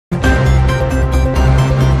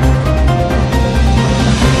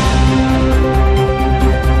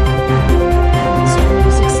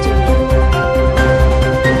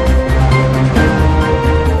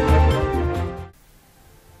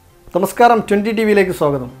നമസ്കാരം 20 ടിവിയിലേക്ക്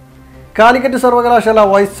സ്വാഗതം. കാലിക്കറ്റ് സർവകലാശാല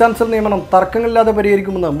വൈസ് ചാൻസലർ നിയമനം തർക്കങ്ങളില്ലാതെ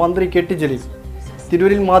പരിഹരിക്കുമെന്ന് മന്ത്രി കെ.ടി. ജലീൽ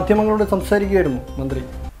തിരൂരിൽ മാധ്യമങ്ങളോട് സംസാരിക്കുകയായിരുന്നു മന്ത്രി.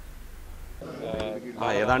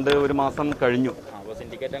 ഏതാണ്ട് ഒരു മാസം കഴിഞ്ഞു.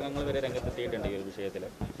 സിൻഡിക്കേറ്റ് അംഗങ്ങൾ വരെ രംഗത്തെത്തിയിട്ടുണ്ട് ഈ വിഷയത്തിൽ.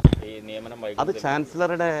 ഈ നിയമനം അത്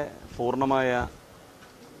ചാൻസലറുടെ പൂർണ്ണമായ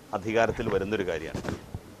അധികാരത്തിൽ വരുന്നൊരു കാര്യമാണ്.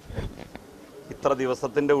 ഇത്ര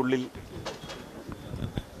ദിവസത്തിൻ്റെ ഉള്ളിൽ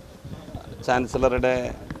ചാൻസലറുടെ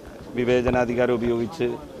വിവേചനാധികാരം ഉപയോഗിച്ച്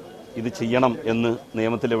ഇത് ചെയ്യണം എന്ന്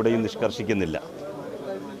നിയമത്തിൽ എവിടെയും നിഷ്കർഷിക്കുന്നില്ല.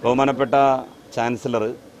 ബഹുമാനപ്പെട്ട ചാൻസലർ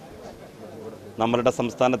നമ്മളുടെ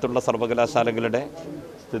സംസ്ഥാനത്തുള്ള സർവകലാശാലകളുടെ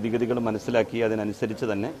സ്ഥിതിഗതികൾ മനസ്സിലാക്കി അതിനനുസരിച്ച്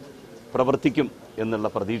തന്നെ പ്രവർത്തിക്കും എന്നുള്ള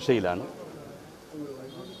പ്രതീക്ഷയിലാണ്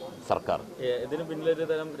സർക്കാർ. ഇതിന് പിന്നിലൊരു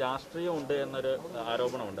തരം രാഷ്ട്രീയമുണ്ട് എന്നൊരു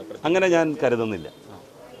ആരോപണമുണ്ട്. അങ്ങനെ ഞാൻ കരുതുന്നില്ല.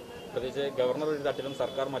 പ്രത്യേകിച്ച് ഗവർണർ ഒരു തട്ടിലും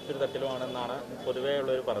സർക്കാർ മറ്റൊരു തട്ടിലുമാണെന്നാണ് പൊതുവേ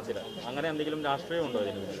ഉള്ളൊരു പറച്ചിൽ. അങ്ങനെ എന്തെങ്കിലും രാഷ്ട്രീയമുണ്ടോ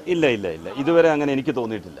ഇതിന്? ഇല്ല, ഇതുവരെ അങ്ങനെ എനിക്ക്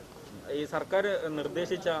തോന്നിയിട്ടില്ല. ഈ സർക്കാർ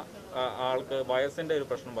നിർദ്ദേശിച്ച ആൾക്ക് വയസ്സിൻ്റെ ഒരു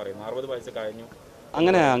പ്രശ്നം പറയുന്നു. 60 വയസ്സ് കഴിഞ്ഞു.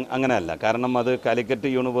 അങ്ങനെയല്ല. കാരണം അത് Calicut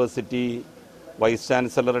university vice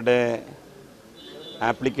ചാൻസലറുടെ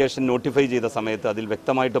application notify ചെയ്ത സമയത്ത് അതിൽ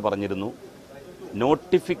വ്യക്തമായിട്ട് പറഞ്ഞിരുന്നു,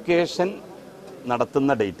 നോട്ടിഫിക്കേഷൻ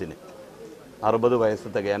നടത്തുന്ന ഡേറ്റിന് 60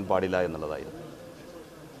 വയസ്സ് തികയാൻ പാടില്ല എന്നുള്ളതായിരുന്നു.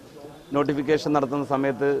 നോട്ടിഫിക്കേഷൻ നടത്തുന്ന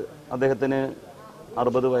സമയത്ത് അദ്ദേഹത്തിന്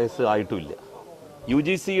 60 വയസ്സ് ആയിട്ടുമില്ല.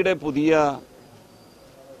 UGCയുടെ പുതിയ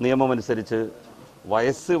നിയമമനുസരിച്ച്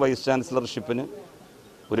വയസ്സ് വൈസ് ചാൻസലർഷിപ്പിന്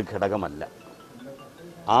ഒരു ഘടകമല്ല.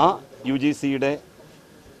 ആ UGCയുടെ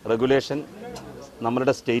റെഗുലേഷൻ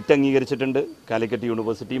നമ്മളുടെ സ്റ്റേറ്റ് അംഗീകരിച്ചിട്ടുണ്ട്, കാലിക്കറ്റ്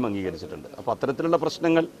യൂണിവേഴ്സിറ്റിയും അംഗീകരിച്ചിട്ടുണ്ട്. അപ്പോൾ അത്തരത്തിലുള്ള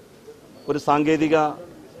പ്രശ്നങ്ങൾ ഒരു സാങ്കേതിക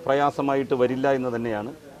പ്രയാസമായിട്ട് വരില്ല എന്ന്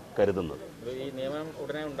തന്നെയാണ് കരുതുന്നത്. ഈ നിയമനം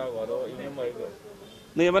ഉടനെ ഉണ്ടാകുമോ അതോ ഇനിയും വൈകുമോ?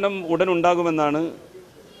 നിയമനം ഉടൻ ഉണ്ടാകുമെന്നാണ്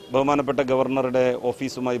ബഹുമാനപ്പെട്ട ഗവർണറുടെ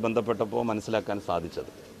ഓഫീസുമായി ബന്ധപ്പെട്ടപ്പോൾ മനസ്സിലാക്കാൻ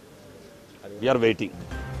സാധിച്ചത്. V are waiting.